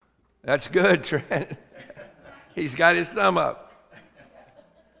That's good, Trent. He's got his thumb up.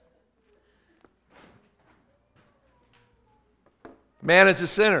 Man is a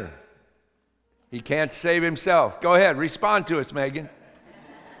sinner. He can't save himself. Go ahead, respond to us, Megan.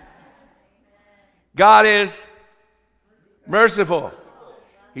 God is merciful.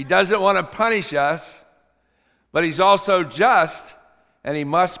 He doesn't want to punish us, but he's also just, and he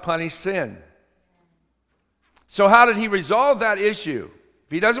must punish sin. So how did he resolve that issue?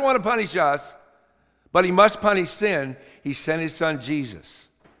 If he doesn't want to punish us, but he must punish sin, he sent his son Jesus.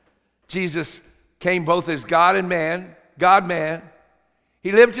 Jesus came both as God and man, God-man.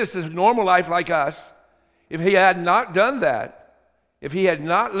 He lived just a normal life like us. If he had not done that, if he had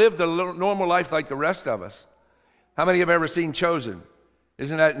not lived a normal life like the rest of us, how many have ever seen Chosen?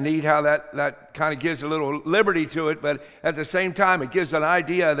 Isn't that neat how that kind of gives a little liberty to it, but at the same time it gives an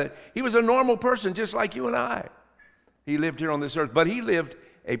idea that he was a normal person just like you and I. He lived here on this earth, but he lived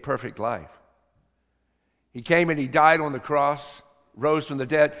a perfect life. He came and he died on the cross, rose from the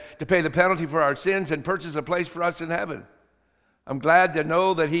dead to pay the penalty for our sins and purchase a place for us in heaven. I'm glad to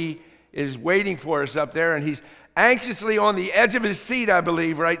know that he is waiting for us up there, and he's anxiously on the edge of his seat, I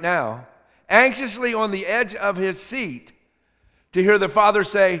believe, right now. Anxiously on the edge of his seat to hear the Father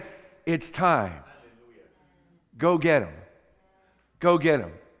say, it's time. Go get him. Go get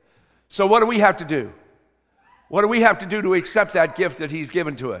him. So what do we have to do? What do we have to do to accept that gift that he's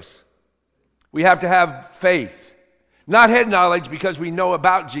given to us? We have to have faith. Not head knowledge, because we know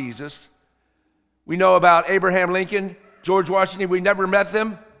about Jesus. We know about Abraham Lincoln, George Washington. We never met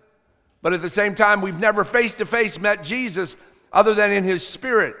them. But at the same time, we've never face-to-face met Jesus other than in his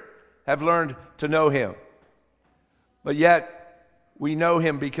spirit have learned to know him. But yet, we know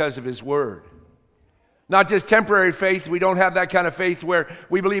him because of his word. Not just temporary faith. We don't have that kind of faith where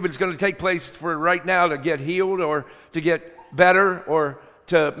we believe it's going to take place for right now to get healed or to get better or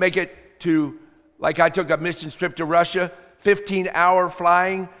to make it to, like I took a mission trip to Russia, 15-hour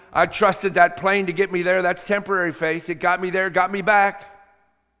flying. I trusted that plane to get me there. That's temporary faith. It got me there, got me back.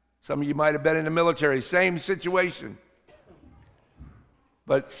 Some of you might have been in the military, same situation.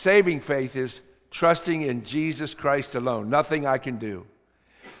 But saving faith is trusting in Jesus Christ alone, nothing I can do.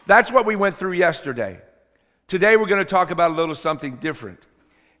 That's what we went through yesterday. Today we're going to talk about a little something different.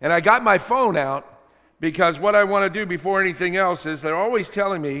 And I got my phone out because what I want to do before anything else is they're always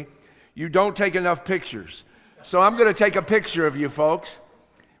telling me you don't take enough pictures. So I'm going to take a picture of you folks.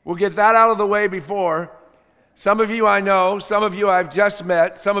 We'll get that out of the way before. Some of you I know, some of you I've just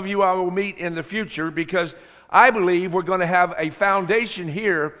met, some of you I will meet in the future, because I believe we're going to have a foundation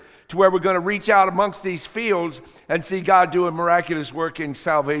here to where we're going to reach out amongst these fields and see God do a miraculous work in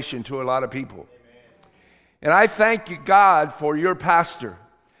salvation to a lot of people. Amen. And I thank you, God, for your pastor.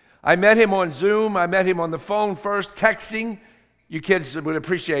 I met him on Zoom. I met him on the phone first, texting. You kids would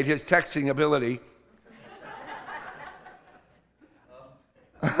appreciate his texting ability.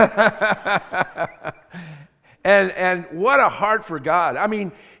 And what a heart for God. I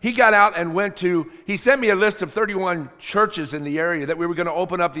mean, he got out and he sent me a list of 31 churches in the area that we were going to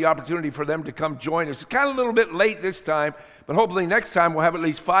open up the opportunity for them to come join us. Kind of a little bit late this time, but hopefully next time we'll have at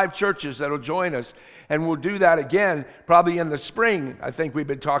least 5 churches that will join us. And we'll do that again probably in the spring, I think we've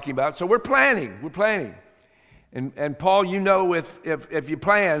been talking about. So we're planning. And Paul, you know, if you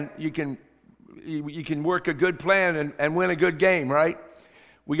plan, you can work a good plan and win a good game, right?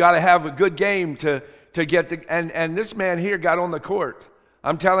 We got to have a good game to get and this man here got on the court.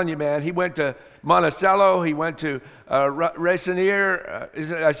 I'm telling you, man, he went to Monticello, he went to Rensselaer,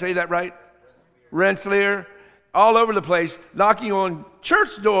 I say that right? Rensselaer, all over the place, knocking on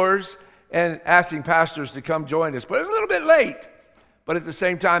church doors and asking pastors to come join us. But it was a little bit late. But at the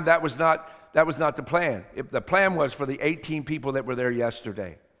same time, that was not the plan. The plan was for the 18 people that were there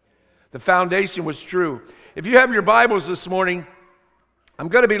yesterday. The foundation was true. If you have your Bibles this morning, I'm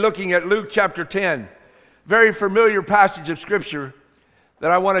going to be looking at Luke chapter 10, very familiar passage of Scripture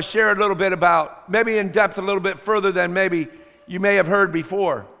that I want to share a little bit about, maybe in depth a little bit further than maybe you may have heard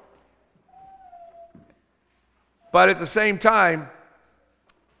before. But at the same time,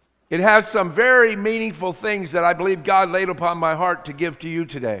 it has some very meaningful things that I believe God laid upon my heart to give to you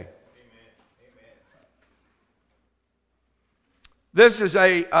today. Amen. This is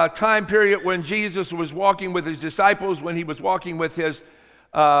a time period when Jesus was walking with his disciples, when he was walking with his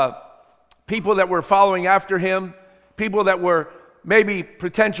people that were following after him, people that were maybe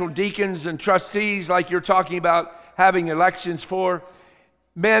potential deacons and trustees like you're talking about having elections for,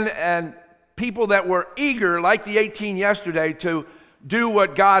 men and people that were eager, like the 18 yesterday, to do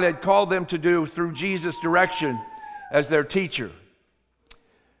what God had called them to do through Jesus' direction as their teacher.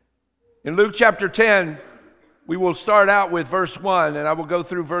 In Luke chapter 10, We will start out with verse 1, and I will go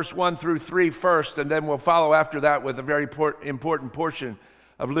through verse 1 through 3 first, and then we'll follow after that with a very important portion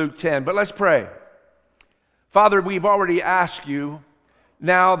of Luke 10. But let's pray. Father, we've already asked you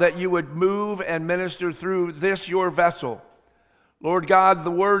now that you would move and minister through this, your vessel. Lord God,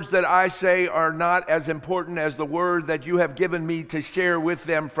 the words that I say are not as important as the word that you have given me to share with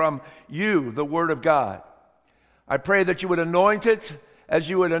them from you, the word of God. I pray that you would anoint it as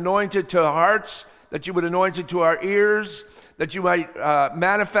you would anoint it to hearts, that you would anoint it to our ears, that you might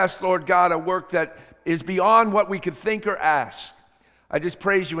manifest, Lord God, a work that is beyond what we could think or ask. I just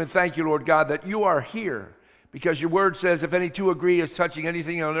praise you and thank you, Lord God, that you are here, because your word says, if any two agree as touching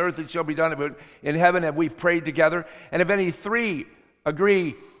anything on earth, it shall be done in heaven, and we've prayed together. And if any three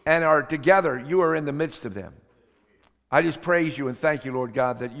agree and are together, you are in the midst of them. I just praise you and thank you, Lord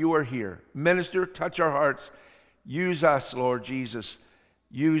God, that you are here. Minister, touch our hearts. Use us, Lord Jesus.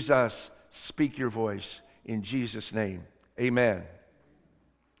 Use us. Speak your voice in Jesus' name. Amen.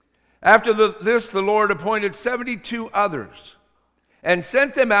 After this, the Lord appointed 72 others and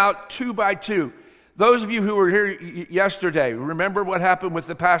sent them out 2 by 2. Those of you who were here yesterday, remember what happened with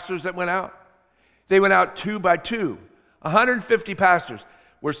the pastors that went out? They went out 2 by 2. 150 pastors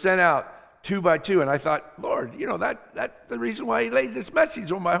were sent out 2 by 2. And I thought, Lord, that's the reason why he laid this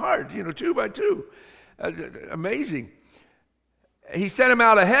message on my heart, 2 by 2. Amazing. He sent them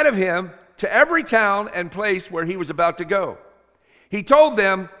out ahead of him to every town and place where he was about to go. He told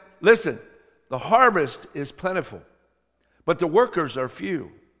them, listen, the harvest is plentiful, but the workers are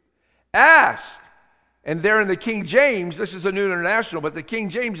few. Ask. And there in the King James, this is a New International, but the King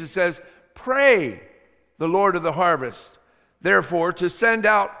James, it says, pray the Lord of the harvest, therefore, to send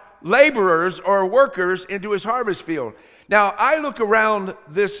out laborers or workers into his harvest field. Now, I look around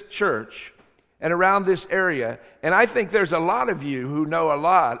this church and around this area, and I think there's a lot of you who know a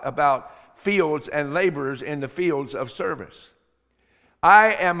lot about fields and laborers in the fields of service.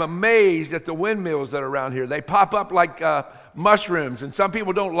 I am amazed at the windmills that are around here. They pop up like mushrooms, and some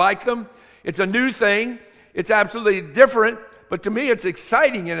people don't like them. It's a new thing. It's absolutely different, but to me it's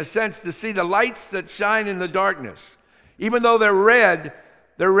exciting in a sense to see the lights that shine in the darkness. Even though they're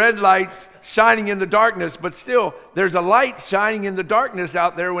red lights shining in the darkness, but still there's a light shining in the darkness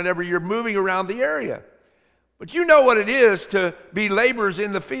out there whenever you're moving around the area. But you know what it is to be laborers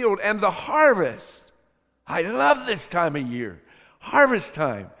in the field and the harvest. I love this time of year. Harvest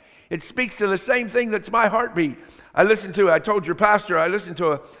time. It speaks to the same thing that's my heartbeat. I told your pastor, I listened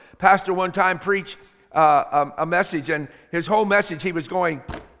to a pastor one time preach a message, and his whole message, he was going,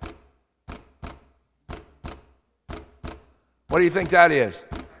 what do you think that is?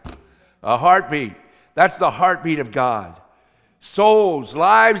 A heartbeat. That's the heartbeat of God. Souls,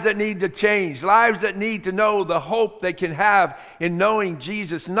 lives that need to change, lives that need to know the hope they can have in knowing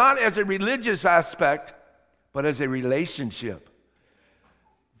Jesus, not as a religious aspect, but as a relationship.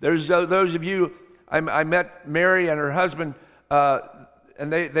 There's those of you, I met Mary and her husband,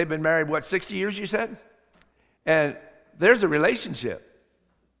 and they've been married, 60 years, you said? And there's a relationship.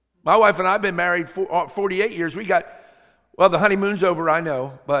 My wife and I have been married 48 years. The honeymoon's over, I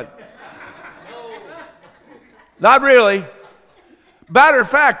know, but not really. Matter of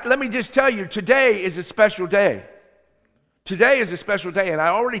fact, let me just tell you, today is a special day. Today is a special day, and I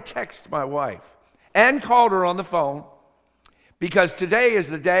already texted my wife and called her on the phone, because today is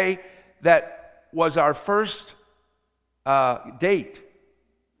the day that was our first date.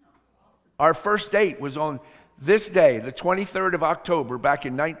 Our first date was on this day, the 23rd of October, back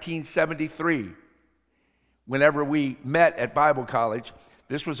in 1973. Whenever we met at Bible college,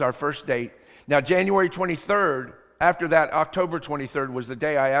 this was our first date. Now, January 23rd, after that, October 23rd was the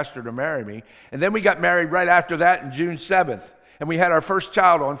day I asked her to marry me. And then we got married right after that on June 7th. And we had our first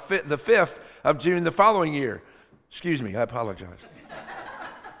child on the 5th of June the following year. Excuse me, I apologize.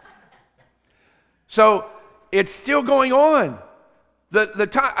 So it's still going on.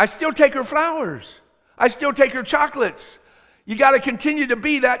 I still take her flowers. I still take her chocolates. You got to continue to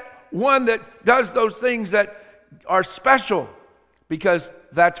be that one that does those things that are special, because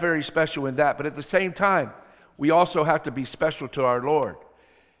that's very special in that. But at the same time, we also have to be special to our Lord.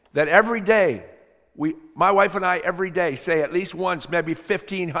 That every day, my wife and I every day say at least once, maybe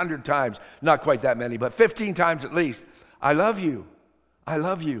 1,500 times, not quite that many, but 15 times at least, I love you. I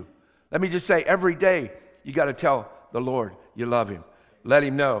love you. Let me just say, every day you got to tell the Lord you love him. Let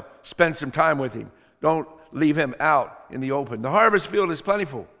him know. Spend some time with him. Don't leave him out in the open. The harvest field is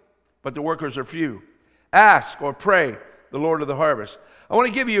plentiful, but the workers are few. Ask or pray the Lord of the harvest. I want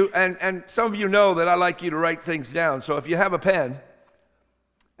to give you, and some of you know that I like you to write things down. So if you have a pen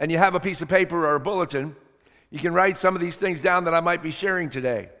and you have a piece of paper or a bulletin, you can write some of these things down that I might be sharing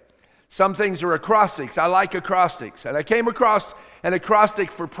today. Some things are acrostics. I like acrostics. And I came across an acrostic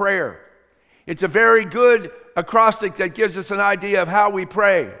for prayer. It's a very good acrostic that gives us an idea of how we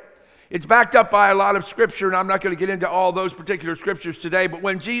pray. It's backed up by a lot of scripture, and I'm not going to get into all those particular scriptures today, but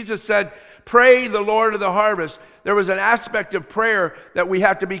when Jesus said, pray the Lord of the harvest, there was an aspect of prayer that we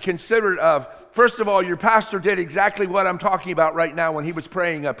have to be considerate of. First of all, your pastor did exactly what I'm talking about right now when he was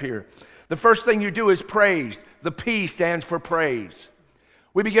praying up here. The first thing you do is praise. The P stands for praise.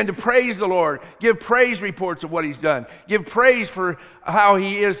 We begin to praise the Lord, give praise reports of what he's done, give praise for how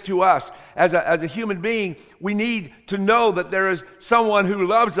he is to us. As a human being, we need to know that there is someone who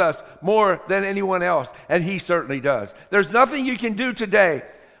loves us more than anyone else, and he certainly does. There's nothing you can do today,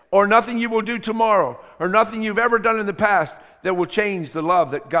 or nothing you will do tomorrow, or nothing you've ever done in the past that will change the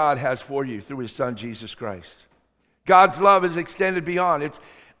love that God has for you through his Son, Jesus Christ. God's love is extended beyond. It's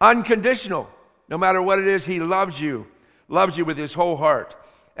unconditional. No matter what it is, he loves you with his whole heart.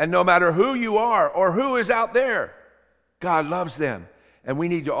 And no matter who you are or who is out there, God loves them. And we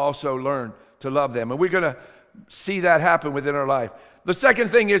need to also learn to love them. And we're going to see that happen within our life. The second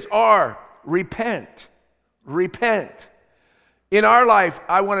thing is R, repent. Repent. In our life,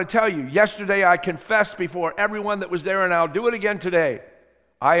 I want to tell you, yesterday I confessed before everyone that was there, and I'll do it again today.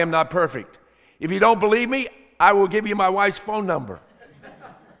 I am not perfect. If you don't believe me, I will give you my wife's phone number.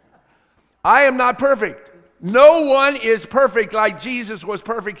 I am not perfect. No one is perfect like Jesus was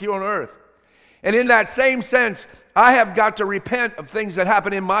perfect here on earth. And in that same sense, I have got to repent of things that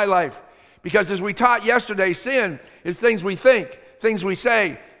happen in my life. Because as we taught yesterday, sin is things we think, things we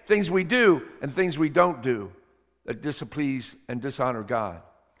say, things we do, and things we don't do that displease and dishonor God.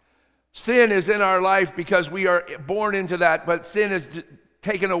 Sin is in our life because we are born into that, but sin is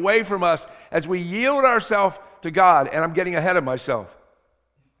taken away from us as we yield ourselves to God. And I'm getting ahead of myself.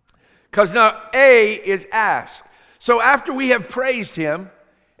 Because now A is ask. So after we have praised him,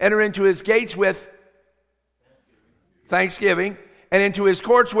 enter into his gates with thanksgiving, and into his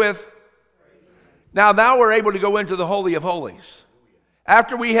courts with, now we're able to go into the Holy of Holies.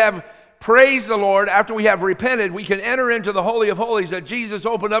 After we have praised the Lord, after we have repented, we can enter into the Holy of Holies that Jesus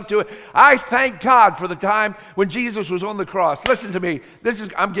opened up to it. I thank God for the time when Jesus was on the cross. Listen to me.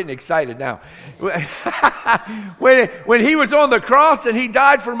 I'm getting excited now. When he was on the cross and he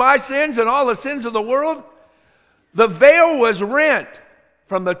died for my sins and all the sins of the world, the veil was rent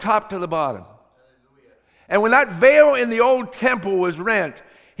from the top to the bottom. And when that veil in the old temple was rent,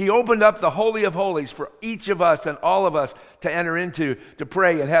 he opened up the Holy of Holies for each of us and all of us to enter into, to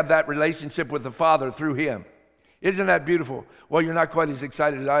pray and have that relationship with the Father through him. Isn't that beautiful? Well, you're not quite as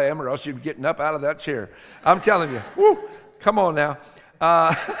excited as I am, or else you'd be getting up out of that chair. I'm telling you. Woo, come on now.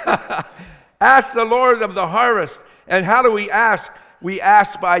 Ask the Lord of the harvest. And how do we ask? We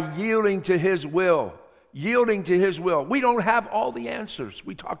ask by yielding to his will. Yielding to his will. We don't have all the answers.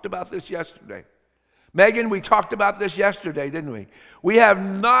 We talked about this yesterday. Megan, we talked about this yesterday, didn't we? We have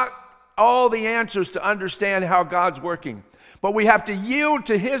not all the answers to understand how God's working. But we have to yield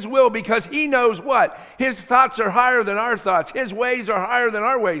to his will because he knows what? His thoughts are higher than our thoughts. His ways are higher than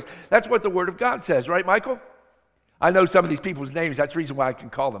our ways. That's what the Word of God says, right, Michael? I know some of these people's names. That's the reason why I can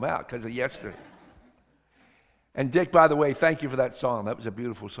call them out, because of yesterday. And Dick, by the way, thank you for that song. That was a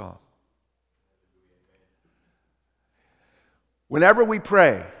beautiful song. Whenever we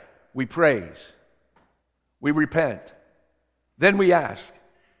pray, we praise. We repent, then we ask,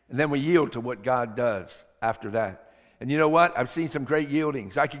 and then we yield to what God does after that. And you know what? I've seen some great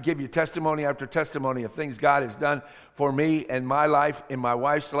yieldings. I could give you testimony after testimony of things God has done for me and my life, in my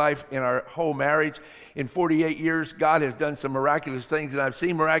wife's life, in our whole marriage. In 48 years, God has done some miraculous things, and I've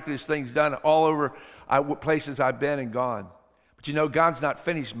seen miraculous things done all over places I've been and gone. But you know, God's not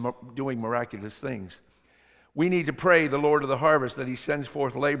finished doing miraculous things. We need to pray the Lord of the harvest that he sends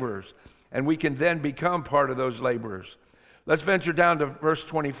forth laborers. And we can then become part of those laborers. Let's venture down to verse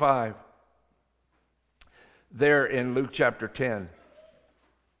 25. There in Luke chapter 10.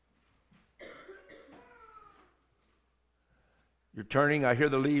 You're turning, I hear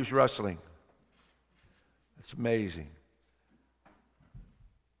the leaves rustling. It's amazing.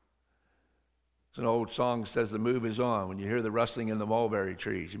 It's an old song that says the move is on when you hear the rustling in the mulberry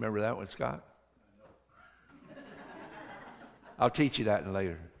trees. You remember that one, Scott? I'll teach you that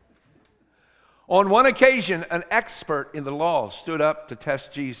later. On one occasion, an expert in the law stood up to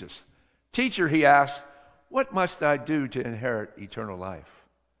test Jesus. Teacher, he asked, what must I do to inherit eternal life?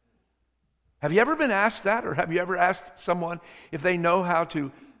 Have you ever been asked that, or have you ever asked someone if they know how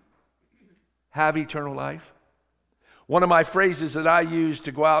to have eternal life? One of my phrases that I use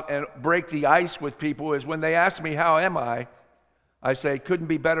to go out and break the ice with people is when they ask me, how am I say, couldn't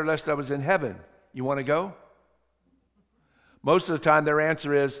be better lest I was in heaven. You want to go? Most of the time their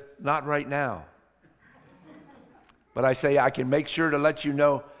answer is, not right now. But I say, I can make sure to let you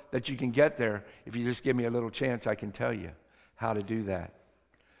know that you can get there. If you just give me a little chance, I can tell you how to do that.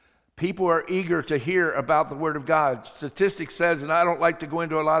 People are eager to hear about the Word of God. Statistics says, and I don't like to go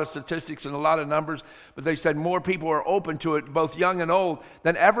into a lot of statistics and a lot of numbers, but they said more people are open to it, both young and old,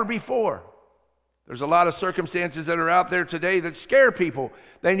 than ever before. There's a lot of circumstances that are out there today that scare people.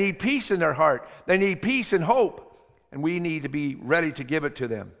 They need peace in their heart. They need peace and hope, and we need to be ready to give it to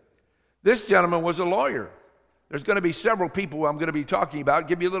them. This gentleman was a lawyer. There's going to be several people I'm going to be talking about,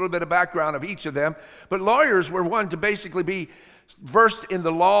 give you a little bit of background of each of them. But lawyers were one to basically be versed in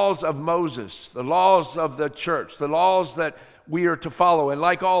the laws of Moses, the laws of the church, the laws that we are to follow. And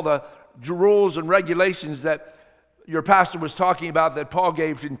like all the rules and regulations that your pastor was talking about that Paul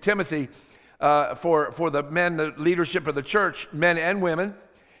gave in Timothy for the men, the leadership of the church, men and women,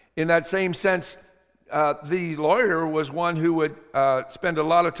 in that same sense, the lawyer was one who would spend a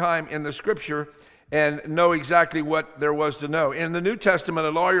lot of time in the Scripture and know exactly what there was to know. In the New Testament, a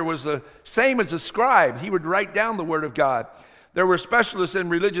lawyer was the same as a scribe. He would write down the Word of God. There were specialists in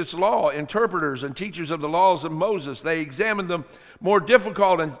religious law, interpreters and teachers of the laws of Moses. They examined the more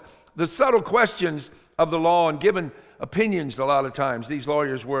difficult and the subtle questions of the law and given opinions a lot of times, these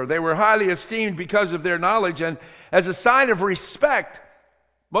lawyers were. They were highly esteemed because of their knowledge, and as a sign of respect,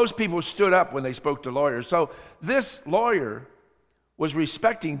 most people stood up when they spoke to lawyers. So this lawyer was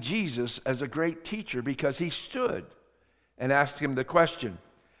respecting Jesus as a great teacher because he stood and asked him the question,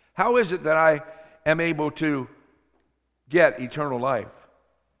 how is it that I am able to get eternal life?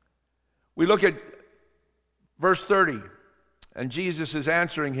 We look at verse 30, and Jesus is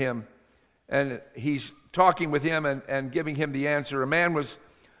answering him, and he's talking with him and giving him the answer. A man was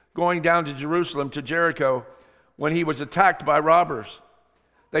going down to Jerusalem, to Jericho, when he was attacked by robbers.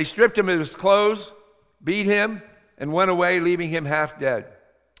 They stripped him of his clothes, beat him, and went away, leaving him half dead.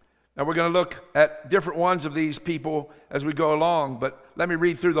 Now we're going to look at different ones of these people as we go along, but let me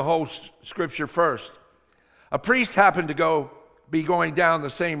read through the whole scripture first. A priest happened to be going down the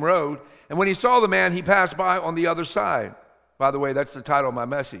same road, and when he saw the man, he passed by on the other side. By the way, that's the title of my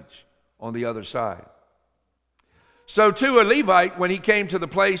message, On the Other Side. So too a Levite, when he came to the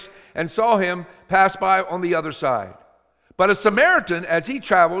place and saw him, passed by on the other side. But a Samaritan, as he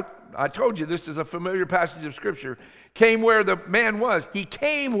traveled, I told you this is a familiar passage of Scripture, came where the man was. He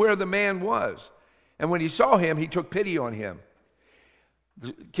came where the man was. And when he saw him, he took pity on him.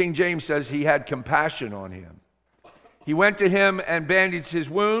 King James says he had compassion on him. He went to him and bandaged his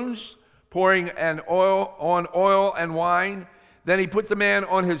wounds, pouring oil and wine. Then he put the man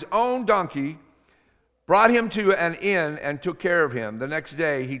on his own donkey, brought him to an inn, and took care of him. The next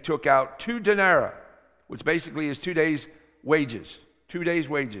day he took out 2 denarii, which basically is 2 days' wages. 2 days'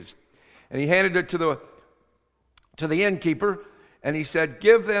 wages. And he handed it to the innkeeper, and he said,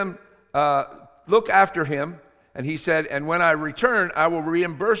 give them, look after him. And he said, and when I return, I will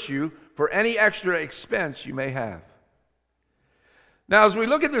reimburse you for any extra expense you may have. Now, as we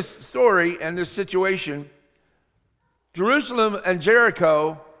look at this story and this situation, Jerusalem and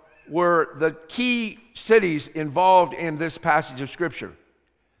Jericho were the key cities involved in this passage of Scripture.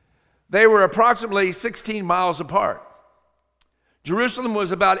 They were approximately 16 miles apart. Jerusalem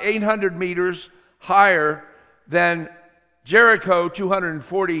was about 800 meters higher than Jericho,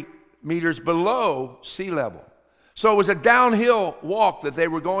 240 meters below sea level. So it was a downhill walk that they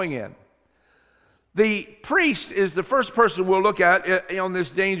were going in. The priest is the first person we'll look at on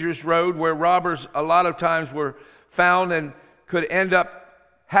this dangerous road where robbers a lot of times were found and could end up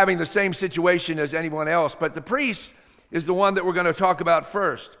having the same situation as anyone else. But the priest is the one that we're going to talk about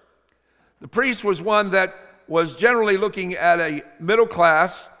first. The priest was one that was generally looking at a middle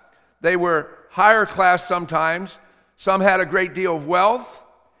class. They were higher class sometimes. Some had a great deal of wealth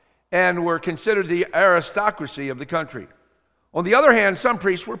and were considered the aristocracy of the country. On the other hand, some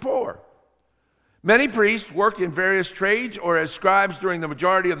priests were poor. Many priests worked in various trades or as scribes during the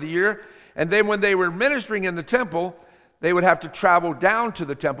majority of the year, and then when they were ministering in the temple, they would have to travel down to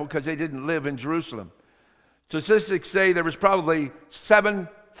the temple because they didn't live in Jerusalem. Statistics say there was probably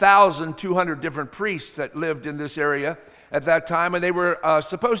 7,200 different priests that lived in this area at that time, and they were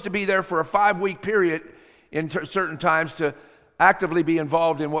supposed to be there for a 5-week period in certain times to actively be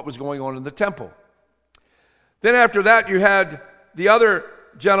involved in what was going on in the temple. Then after that, you had the other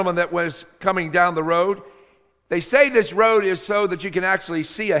gentleman that was coming down the road. They say this road is so that you can actually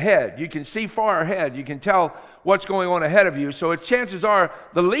see ahead. You can see far ahead. You can tell what's going on ahead of you. So it's chances are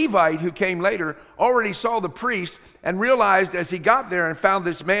the Levite who came later already saw the priest and realized as he got there and found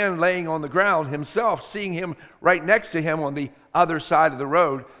this man laying on the ground himself, seeing him right next to him on the other side of the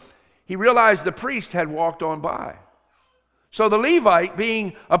road, he realized the priest had walked on by. So the Levite,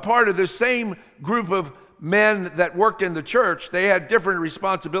 being a part of this same group of men that worked in the church, they had different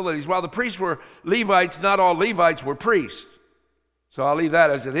responsibilities. While the priests were Levites, not all Levites were priests. So I'll leave that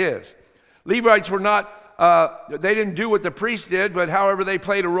as it is. Levites were not, they didn't do what the priests did, but however they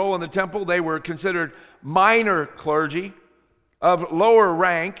played a role in the temple, they were considered minor clergy of lower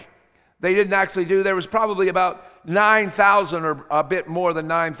rank. They didn't actually do, there was probably about 9,000 or a bit more than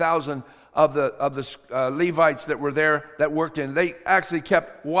 9,000 of the Levites that were there that worked in. They actually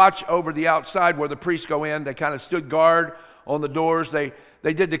kept watch over the outside where the priests go in. They kind of stood guard on the doors. They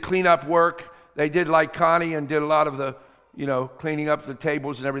did the cleanup work. They did like Connie and did a lot of the, cleaning up the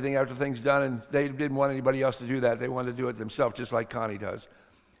tables and everything after things done. And they didn't want anybody else to do that. They wanted to do it themselves, just like Connie does.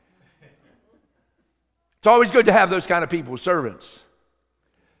 It's always good to have those kind of people, servants.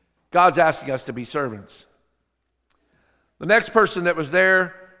 God's asking us to be servants. The next person that was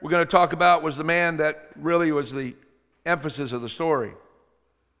there we're going to talk about was the man that really was the emphasis of the story.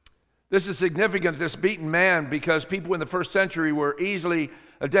 This is significant, this beaten man, because people in the first century were easily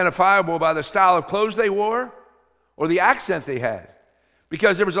identifiable by the style of clothes they wore or the accent they had.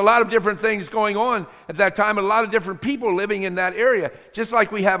 Because there was a lot of different things going on at that time, and a lot of different people living in that area, just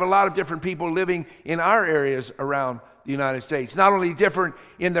like we have a lot of different people living in our areas around the United States. Not only different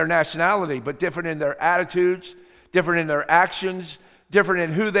in their nationality, but different in their attitudes, different in their actions, different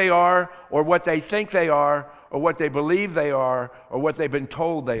in who they are, or what they think they are, or what they believe they are, or what they've been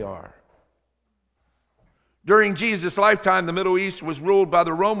told they are. During Jesus' lifetime, the Middle East was ruled by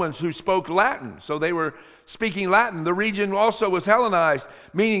the Romans who spoke Latin, so they were speaking Latin. The region also was Hellenized,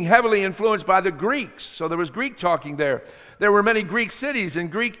 meaning heavily influenced by the Greeks, so there was Greek talking there. There were many Greek cities,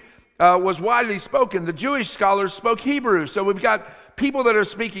 and Greek was widely spoken. The Jewish scholars spoke Hebrew, so we've got people that are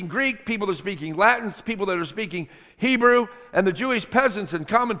speaking Greek, people that are speaking Latin, people that are speaking Hebrew, and the Jewish peasants and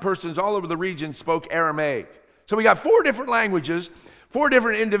common persons all over the region spoke Aramaic. So we got 4 different languages, 4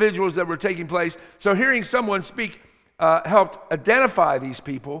 different individuals that were taking place. So hearing someone speak helped identify these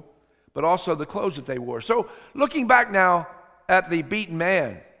people, but also the clothes that they wore. So looking back now at the beaten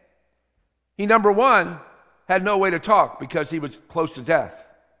man, he, number one, had no way to talk because he was close to death.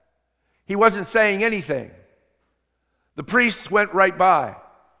 He wasn't saying anything. The priests went right by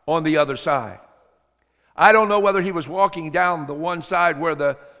on the other side. I don't know whether he was walking down the one side where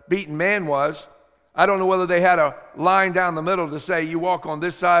the beaten man was. I don't know whether they had a line down the middle to say, you walk on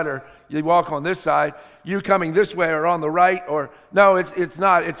this side or you walk on this side, you coming this way or on the right, or no, it's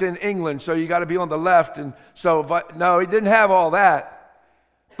not. It's in England, so you got to be on the left. And so, no, he didn't have all that.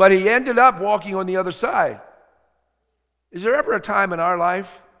 But he ended up walking on the other side. Is there ever a time in our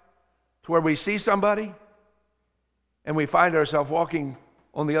life to where we see somebody and we find ourselves walking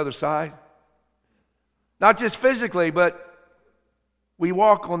on the other side? Not just physically, but we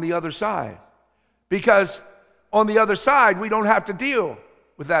walk on the other side. Because on the other side, we don't have to deal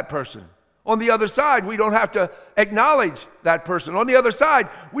with that person. On the other side, we don't have to acknowledge that person. On the other side,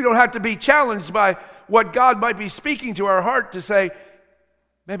 we don't have to be challenged by what God might be speaking to our heart to say,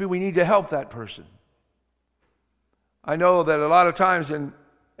 maybe we need to help that person. I know that a lot of times in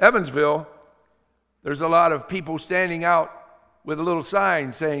Evansville, there's a lot of people standing out with a little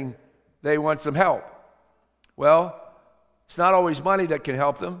sign saying they want some help. Well, it's not always money that can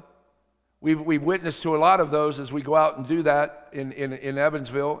help them. We've witnessed to a lot of those as we go out and do that in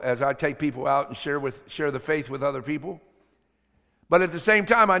Evansville, as I take people out and share the faith with other people. But at the same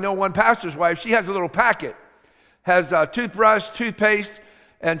time, I know one pastor's wife, she has a little packet, has a toothbrush, toothpaste,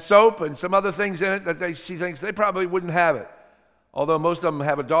 and soap, and some other things in it that she thinks they probably wouldn't have it. Although most of them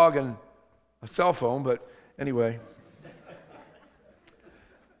have a dog and a cell phone, but anyway.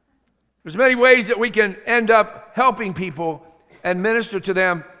 There's many ways that we can end up helping people and minister to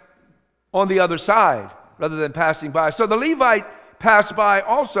them on the other side rather than passing by. So the Levite passed by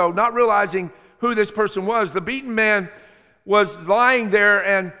also, not realizing who this person was. The beaten man was lying there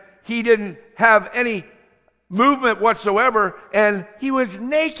and he didn't have any movement whatsoever, and he was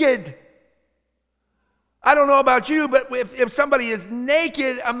naked. I don't know about you, but if somebody is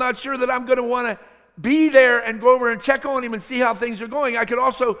naked, I'm not sure that I'm going to want to be there and go over and check on him and see how things are going. I could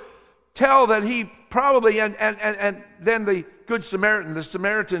also tell that he probably, and then the Good Samaritan, the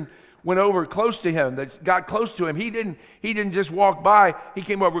Samaritan went over close to him, that got close to him. He didn't just walk by. He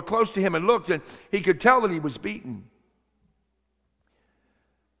came over close to him and looked, and he could tell that he was beaten.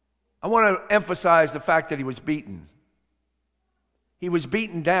 I want to emphasize the fact that he was beaten. He was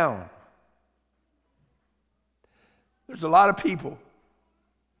beaten down. There's a lot of people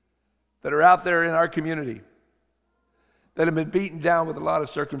that are out there in our community that have been beaten down with a lot of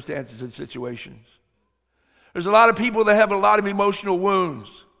circumstances and situations. There's a lot of people that have a lot of emotional wounds.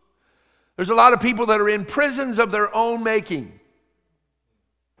 There's a lot of people that are in prisons of their own making.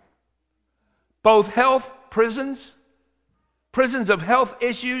 Both health prisons, prisons of health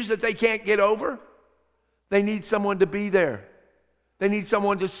issues that they can't get over. They need someone to be there. They need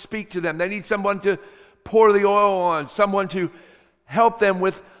someone to speak to them. They need someone to pour the oil on, someone to help them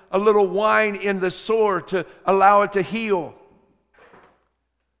with a little wine in the sore to allow it to heal.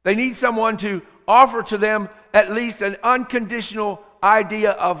 They need someone to offer to them at least an unconditional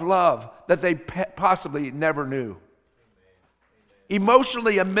idea of love that they possibly never knew.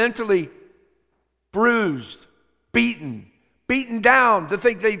 Emotionally and mentally bruised, beaten down to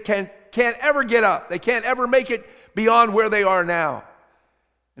think they can't ever get up. They can't ever make it beyond where they are now.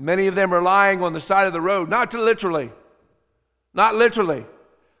 And many of them are lying on the side of the road, not literally,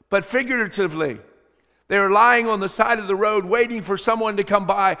 but figuratively. They are lying on the side of the road waiting for someone to come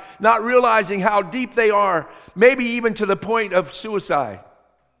by, not realizing how deep they are, maybe even to the point of suicide.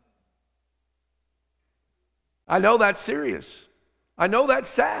 I know that's serious. I know that's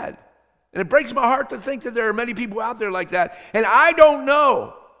sad. And it breaks my heart to think that there are many people out there like that. And I don't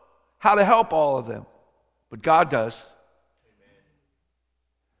know how to help all of them, but God does.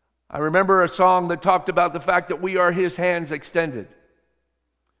 I remember a song that talked about the fact that we are His hands extended.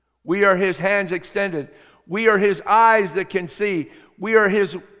 We are His hands extended. We are His eyes that can see. We are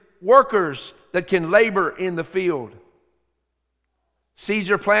His workers that can labor in the field.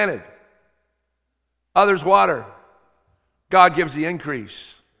 Seeds are planted. Others water. God gives the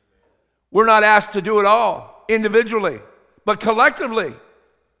increase. We're not asked to do it all individually, but collectively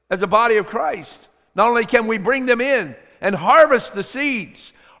as a body of Christ. Not only can we bring them in and harvest the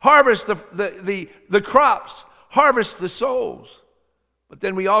seeds, harvest the crops, harvest the souls, but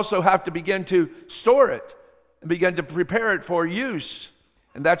then we also have to begin to store it and begin to prepare it for use.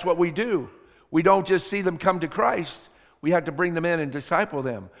 And that's what we do. We don't just see them come to Christ. We have to bring them in and disciple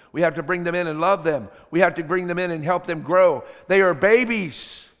them. We have to bring them in and love them. We have to bring them in and help them grow. They are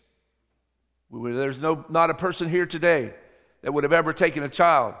babies. There's not a person here today that would have ever taken a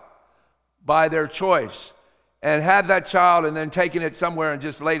child by their choice and had that child and then taken it somewhere and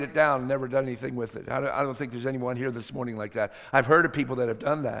just laid it down and never done anything with it. I don't think there's anyone here this morning like that. I've heard of people that have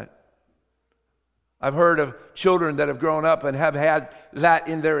done that. I've heard of children that have grown up and have had that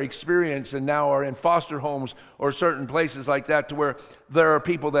in their experience and now are in foster homes or certain places like that, to where there are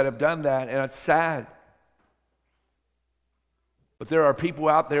people that have done that, and it's sad. But there are people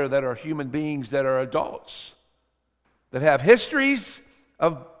out there that are human beings, that are adults, that have histories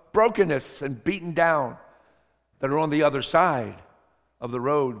of brokenness and beaten down, that are on the other side of the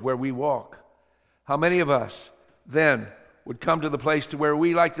road where we walk. How many of us then would come to the place to where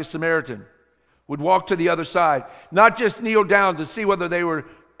we, like the Samaritan, would walk to the other side, not just kneel down to see whether they were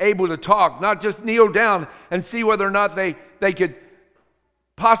able to talk, not just kneel down and see whether or not they could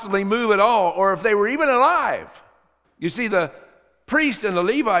possibly move at all, or if they were even alive. You see, the priest and the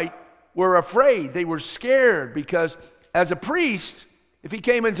Levite were afraid. They were scared because as a priest, if he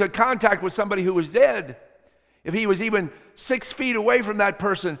came into contact with somebody who was dead, if he was even 6 feet away from that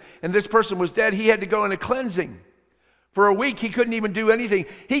person and this person was dead, he had to go into cleansing. For a week, he couldn't even do anything.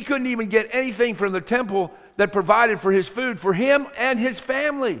 He couldn't even get anything from the temple that provided for his food, for him and his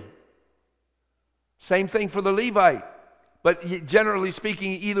family. Same thing for the Levite. But generally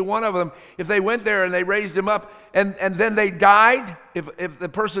speaking, either one of them, if they went there and they raised him up and then they died, if the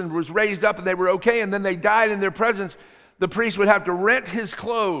person was raised up and they were okay and then they died in their presence, the priest would have to rent his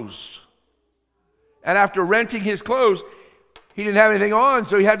clothes. And after renting his clothes, he didn't have anything on,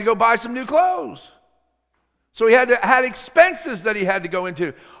 so he had to go buy some new clothes. So he had expenses that he had to go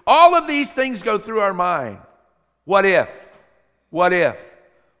into. All of these things go through our mind. What if? What if?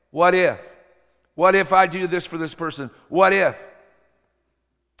 What if? What if I do this for this person? What if?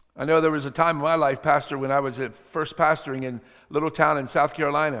 I know there was a time in my life, Pastor, when I was at first pastoring in a little town in South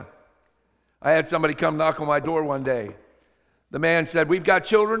Carolina. I had somebody come knock on my door one day. The man said, "We've got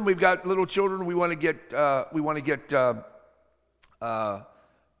children. We've got little children. We want to get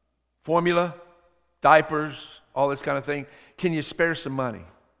formula, diapers, all this kind of thing. Can you spare some money?"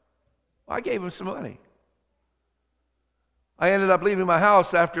 Well, I gave him some money. I ended up leaving my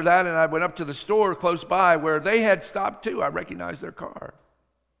house after that, and I went up to the store close by where they had stopped too. I recognized their car.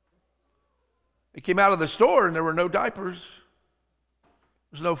 They came out of the store and there were no diapers.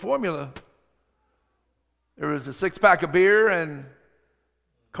 There was no formula. There was a 6-pack of beer and a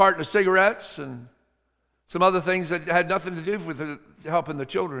carton of cigarettes and some other things that had nothing to do with helping the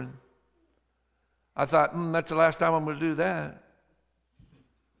children. I thought, that's the last time I'm going to do that.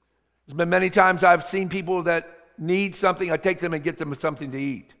 There's been many times I've seen people that need something. I take them and get them something to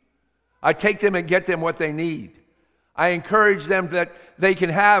eat. I take them and get them what they need. I encourage them that they can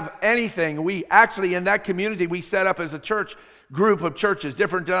have anything. We actually, in that community, we set up as a church, group of churches,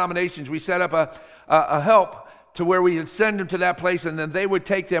 different denominations. We set up a help to where we would send them to that place, and then they would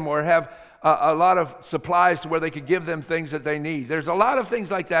take them or have a lot of supplies to where they could give them things that they need. There's a lot of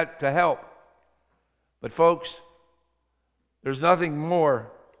things like that to help. But folks, there's nothing more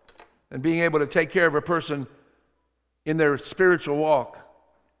than being able to take care of a person in their spiritual walk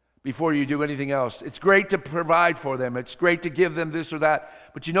before you do anything else. It's great to provide for them. It's great to give them this or that.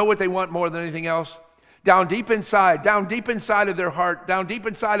 But you know what they want more than anything else? Down deep inside of their heart, down deep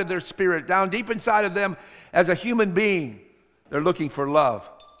inside of their spirit, down deep inside of them as a human being, they're looking for love.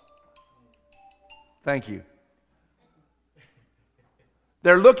 Thank you.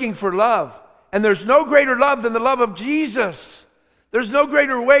 They're looking for love. And there's no greater love than the love of Jesus. There's no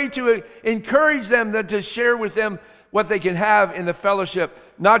greater way to encourage them than to share with them what they can have in the fellowship,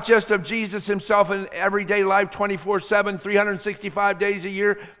 not just of Jesus himself in everyday life, 24/7, 365 days a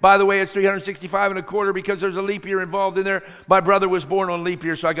year. By the way, it's 365 and a quarter because there's a leap year involved in there. My brother was born on leap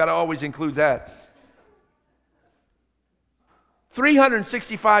year, so I got to always include that.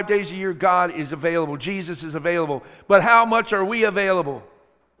 365 days a year, God is available. Jesus is available. But how much are we available?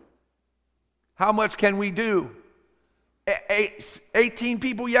 How much can we do? 18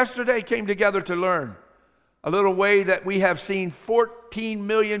 people yesterday came together to learn. A little way that we have seen 14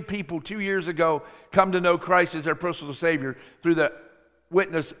 million people 2 years ago come to know Christ as their personal Savior through the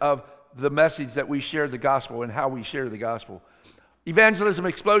witness of the message that we share the gospel and how we share the gospel. Evangelism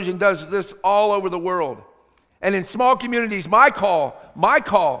Explosion does this all over the world. And in small communities, my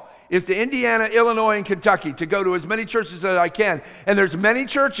call is to Indiana, Illinois, and Kentucky to go to as many churches as I can. And there's many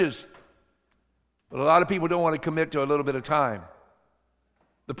churches, but a lot of people don't want to commit to a little bit of time.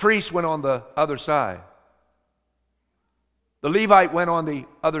 The priest went on the other side. The Levite went on the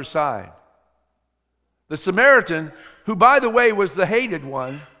other side. The Samaritan, who by the way was the hated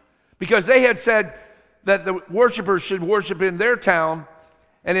one, because they had said that the worshipers should worship in their town,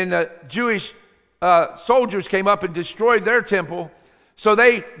 and in the Jewish soldiers came up and destroyed their temple, so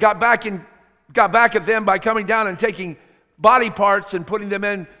they got back at them by coming down and taking body parts and putting them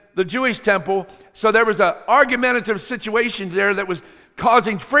in the Jewish temple. So there was an argumentative situation there that was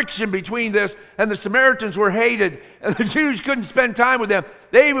causing friction between this, and the Samaritans were hated, and the Jews couldn't spend time with them.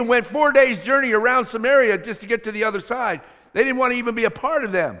 They even went 4 days' journey around Samaria just to get to the other side. They didn't want to even be a part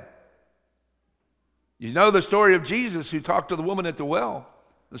of them. You know the story of Jesus who talked to the woman at the well,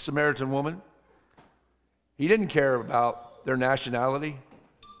 the Samaritan woman. He didn't care about their nationality.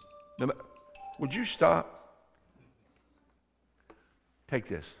 Would you stop? Take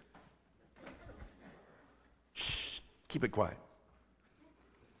this. Shh, keep it quiet.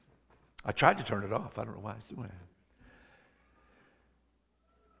 I tried to turn it off. I don't know why it's doing that.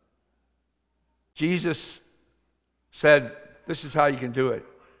 Jesus said, this is how you can do it.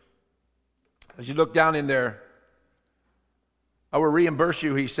 As you look down in there, I will reimburse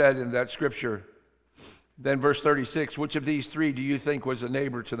you, he said in that scripture. Then verse 36, which of these three do you think was a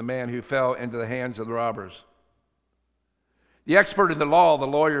neighbor to the man who fell into the hands of the robbers? The expert in the law, the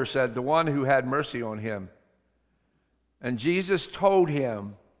lawyer, said, the one who had mercy on him. And Jesus told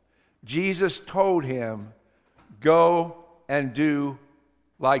him, go and do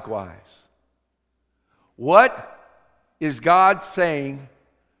likewise. What is God saying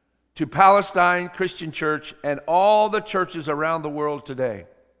to Palestine Christian Church and all the churches around the world today?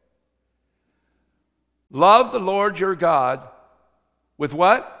 Love the Lord your God with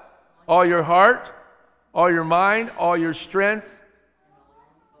what? All your heart, all your mind, all your strength,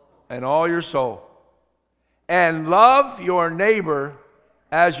 and all your soul. And love your neighbor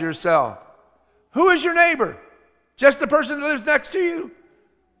as yourself. Who is your neighbor? Just the person that lives next to you?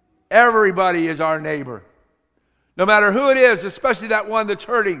 Everybody is our neighbor. No matter who it is, especially that one that's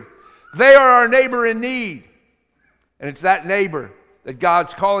hurting. They are our neighbor in need. And it's that neighbor that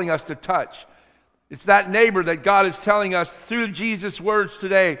God's calling us to touch. It's that neighbor that God is telling us through Jesus' words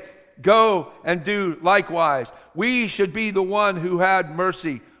today, go and do likewise. We should be the one who had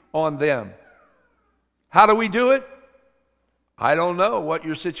mercy on them. How do we do it? I don't know what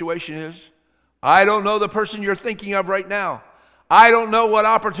your situation is. I don't know the person you're thinking of right now. I don't know what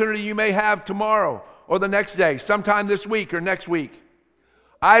opportunity you may have tomorrow or the next day, sometime this week or next week.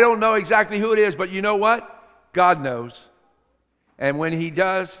 I don't know exactly who it is, but you know what? God knows. And when he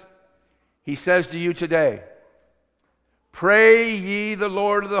does, he says to you today, pray ye the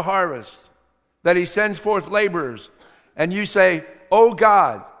Lord of the harvest, that he sends forth laborers. And you say, oh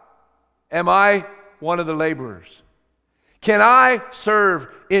God, am I one of the laborers? Can I serve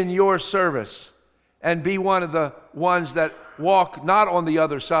in your service and be one of the ones that walk not on the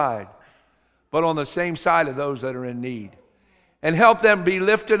other side, but on the same side of those that are in need, and help them be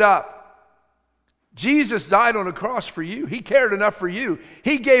lifted up. Jesus died on the cross for you. He cared enough for you.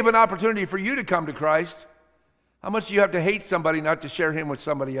 He gave an opportunity for you to come to Christ. How much do you have to hate somebody not to share him with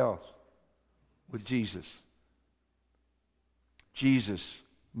somebody else? With Jesus. Jesus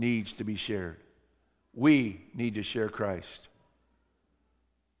needs to be shared. We need to share Christ.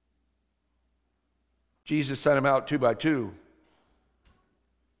 Jesus sent them out 2 by 2.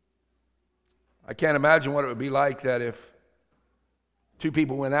 I can't imagine what it would be like that if 2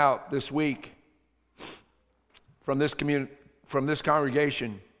 people went out this week from this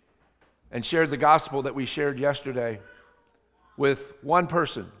congregation and shared the gospel that we shared yesterday with one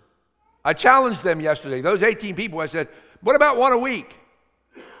person. I challenged them yesterday, those 18 people. I said, what about one a week?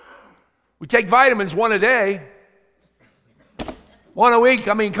 We take vitamins 1 a day. 1 a week,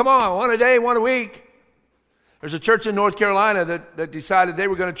 I mean, come on, 1 a day, 1 a week. There's a church in North Carolina that decided they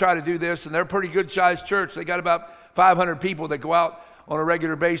were going to try to do this, and they're a pretty good-sized church. They got about 500 people that go out on a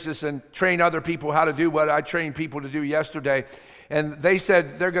regular basis and train other people how to do what I trained people to do yesterday. And they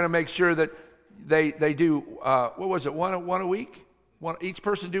said they're going to make sure that they do, what was it, one a week? Each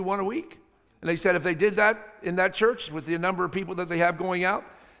person do 1 a week? And they said if they did that in that church with the number of people that they have going out,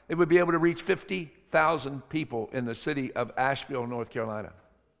 they would be able to reach 50,000 people in the city of Asheville, North Carolina.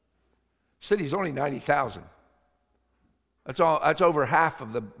 City's only 90,000. That's over half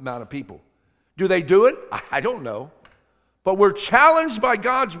of the amount of people. Do they do it? I don't know. But we're challenged by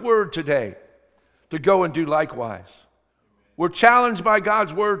God's word today to go and do likewise. We're challenged by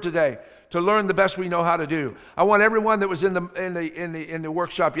God's word today to learn the best we know how to do. I want everyone that was in the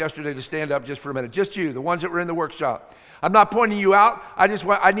workshop yesterday to stand up just for a minute. Just you, the ones that were in the workshop. I'm not pointing you out.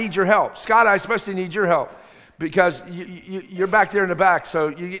 I need your help. Scott, I especially need your help because you're back there in the back, so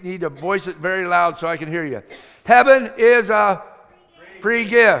you need to voice it very loud so I can hear you. Heaven is a free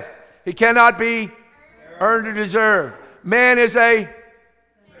gift. It cannot be earned or deserved. Man is a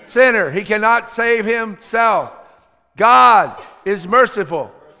sinner. He cannot save himself. God is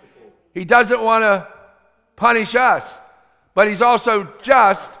merciful. He doesn't want to punish us, but he's also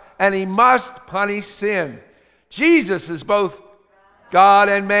just, and he must punish sin. Jesus is both God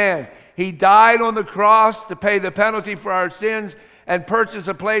and man. He died on the cross to pay the penalty for our sins and purchase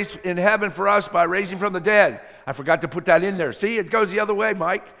a place in heaven for us by raising from the dead. I forgot to put that in there. See, it goes the other way,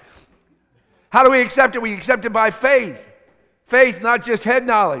 Mike. How do we accept it? We accept it by faith. Faith, not just head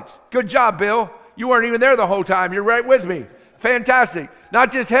knowledge. Good job, Bill. You weren't even there the whole time. You're right with me. Fantastic.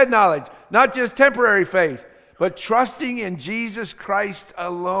 Not just head knowledge, not just temporary faith, but trusting in Jesus Christ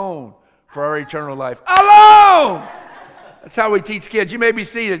alone for our eternal life. Alone! That's how we teach kids. You may be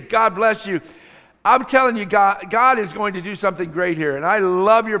seated. God bless you. I'm telling you, God is going to do something great here. And I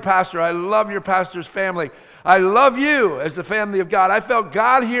love your pastor. I love your pastor's family. I love you as the family of God. I felt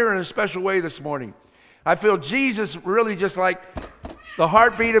God here in a special way this morning. I feel Jesus really just like the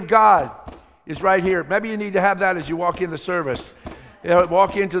heartbeat of God is right here. Maybe you need to have that as you walk in the service. You know,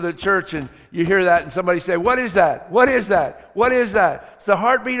 walk into the church and you hear that and somebody say, what is that? What is that? What is that? It's the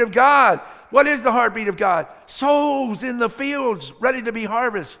heartbeat of God. What is the heartbeat of God? Souls in the fields ready to be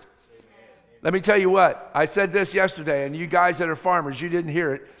harvested. Let me tell you what, I said this yesterday, and you guys that are farmers, you didn't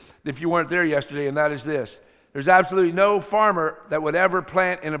hear it if you weren't there yesterday, and that is this. There's absolutely no farmer that would ever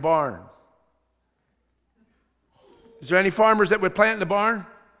plant in a barn. Is there any farmers that would plant in a barn?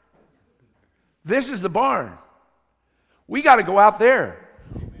 This is the barn. We got to go out there.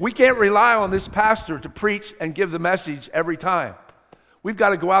 We can't rely on this pastor to preach and give the message every time. We've got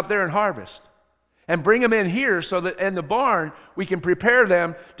to go out there and harvest and bring them in here so that in the barn we can prepare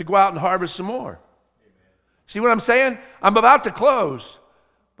them to go out and harvest some more. Amen. See what I'm saying? I'm about to close,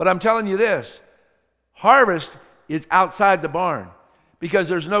 but I'm telling you this. Harvest is outside the barn because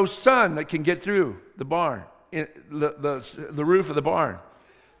there's no sun that can get through the barn, the roof of the barn.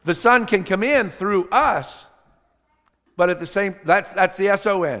 The sun can come in through us, but at the same, that's the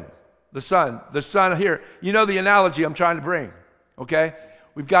S-O-N, the sun here. You know the analogy I'm trying to bring, okay?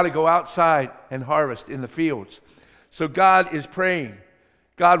 We've got to go outside and harvest in the fields. So God is praying.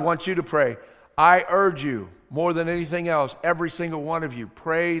 God wants you to pray. I urge you, more than anything else, every single one of you,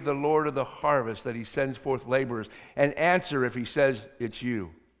 pray the Lord of the harvest that he sends forth laborers, and answer if he says it's you.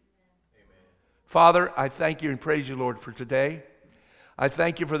 Amen. Father, I thank you and praise you, Lord, for today. I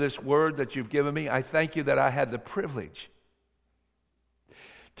thank you for this word that you've given me. I thank you that I had the privilege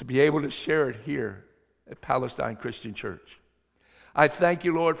to be able to share it here at Palestine Christian Church. I thank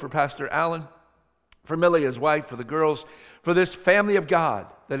you, Lord, for Pastor Allen, for Millie, his wife, for the girls, for this family of God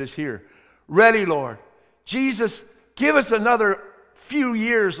that is here. Ready, Lord. Jesus, give us another few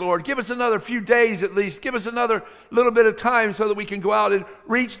years, Lord. Give us another few days at least. Give us another little bit of time so that we can go out and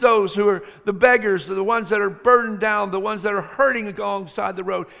reach those who are the beggars, the ones that are burdened down, the ones that are hurting alongside the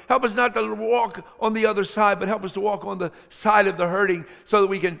road. Help us not to walk on the other side, but help us to walk on the side of the hurting so that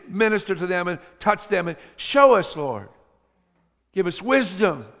we can minister to them and touch them and show us, Lord. Give us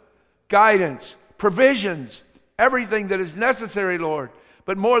wisdom, guidance, provisions, everything that is necessary, Lord.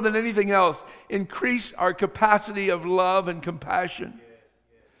 But more than anything else, increase our capacity of love and compassion.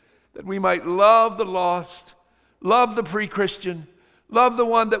 That we might love the lost, love the pre-Christian, love the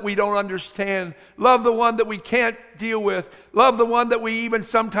one that we don't understand, love the one that we can't deal with, love the one that we even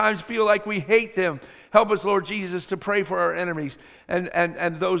sometimes feel like we hate them. Help us, Lord Jesus, to pray for our enemies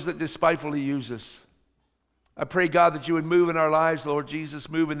and those that despitefully use us. I pray, God, that you would move in our lives, Lord Jesus,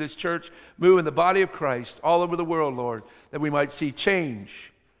 move in this church, move in the body of Christ all over the world, Lord, that we might see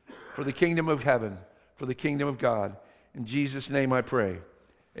change for the kingdom of heaven, for the kingdom of God. In Jesus' name I pray.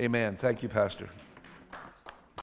 Amen. Thank you, Pastor.